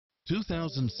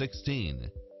2016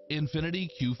 INFINITI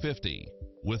Q50.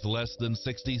 With less than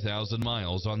 60,000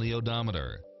 miles on the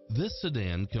odometer, this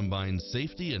sedan combines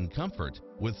safety and comfort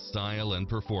with style and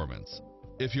performance.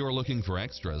 If you're looking for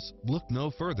extras, look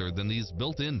no further than these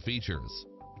built-in features: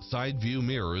 side view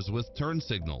mirrors with turn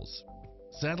signals,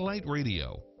 satellite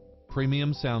radio,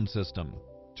 premium sound system,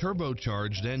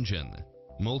 turbocharged engine,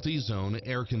 multi-zone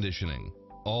air conditioning,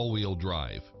 all-wheel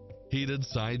drive, heated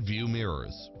side view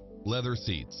mirrors, leather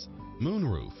seats,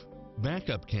 moonroof,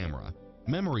 backup camera,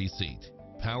 memory seat,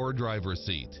 power driver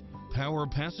seat, power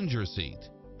passenger seat,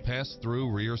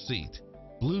 pass-through rear seat,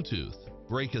 Bluetooth,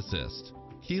 brake assist,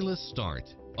 keyless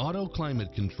start, auto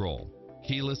climate control,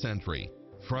 keyless entry,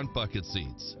 front bucket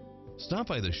seats. Stop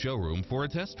by the showroom for a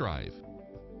test drive.